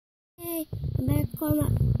call my...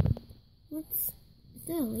 Is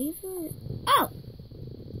that a lever? Oh!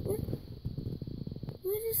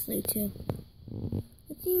 Where does this lead to?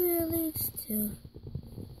 What do you think it leads to?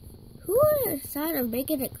 Who would have thought of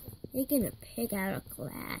making a pig out of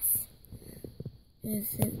glass?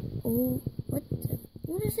 Is it... Oh, what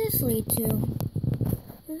does this lead to?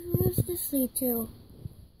 Where does this lead to?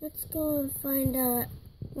 Let's go and find out.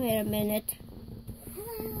 Wait a minute.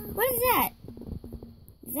 What is that?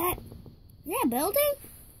 Is that a building?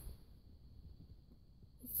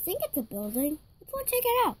 I think it's a building. Let's go check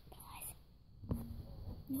it out. Pause.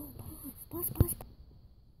 No, pause.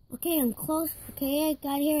 Okay, I'm close. Okay, I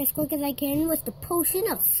got here as quick as I can with the potion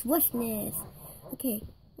of swiftness. Okay,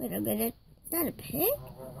 wait a minute. Is that a pig?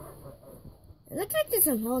 It looks like there's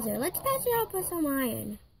some holes there. Let's patch it up with some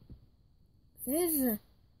iron. There's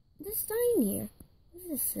this sign here. What does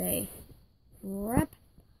this say? Rep.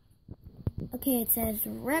 Okay, it says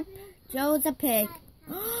Rep Joe's a pig.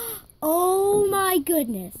 Oh my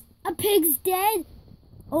goodness. A pig's dead?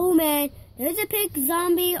 Oh man, there's a pig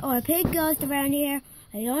zombie or a pig ghost around here.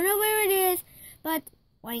 I don't know where it is, but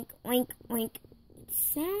oink, oink, oink. It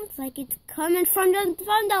sounds like it's coming from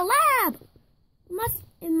the lab.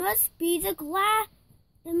 It must be the glass.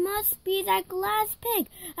 It must be that glass pig.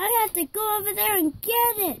 I have to go over there and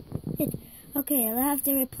get it. Okay, I'll have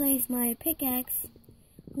to replace my pickaxe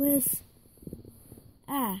with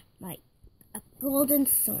a golden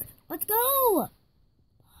sword. Let's go.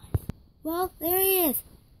 Well, there he is.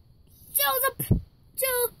 Joe the pig.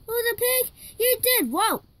 You're dead.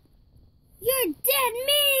 Whoa. You're dead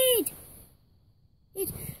meat.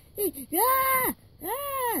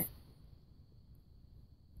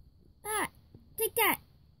 Take that.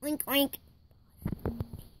 Oink, oink.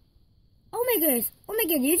 Oh my goodness. Oh my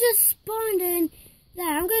god, you just spawned in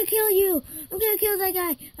that. I'm gonna kill you. I'm gonna kill that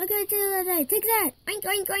guy. I'm gonna kill that guy. Take that. Oink,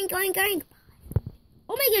 oink, oink, oink, oink.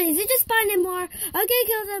 Oh my goodness, you just spawned in more. I'm gonna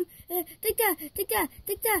kill them. Take that.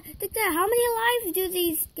 How many lives do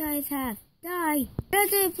these guys have? Die. I have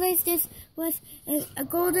to replace this with a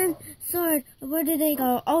golden sword. Where did they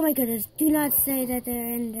go? Oh my goodness, do not say that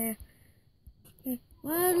they're in there.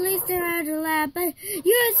 Well, at least they're out of the lab, but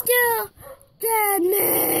you're still dead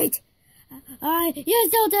meat! You're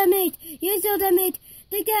still dead meat! You're still dead meat!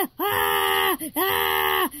 Take that!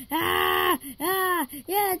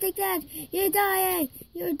 Yeah, take that! You're dying!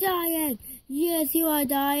 You're dying! Yes, you are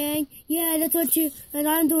dying! Yeah, that's what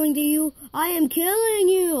I'm doing to you! I am killing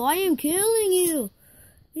you! I am killing you!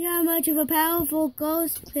 You're not much of a powerful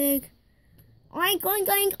ghost pig. Oink, oink,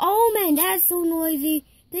 oink! Oh man, that's so noisy!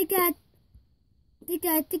 Take that! Take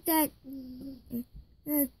that. Take that.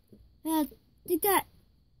 Take that.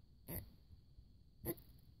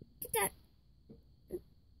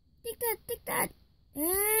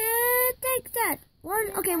 Take that.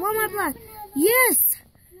 Okay, one more block. Yes.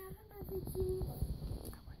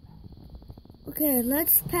 Okay,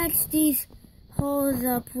 let's patch these holes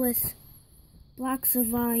up with blocks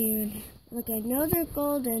of iron. Look, I know they're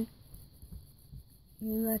golden.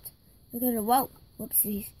 We're gonna, whoa,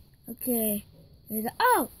 whoopsies. Okay.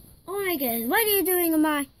 Oh my goodness, what are you doing in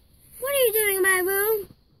my room?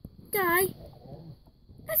 Die.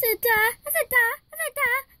 I said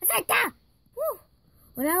die. Woo.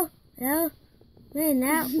 Well, man,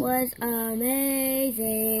 that was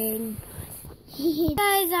amazing.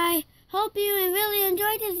 Guys, I hope you really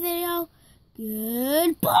enjoyed this video.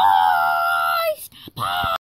 Goodbye. Stop.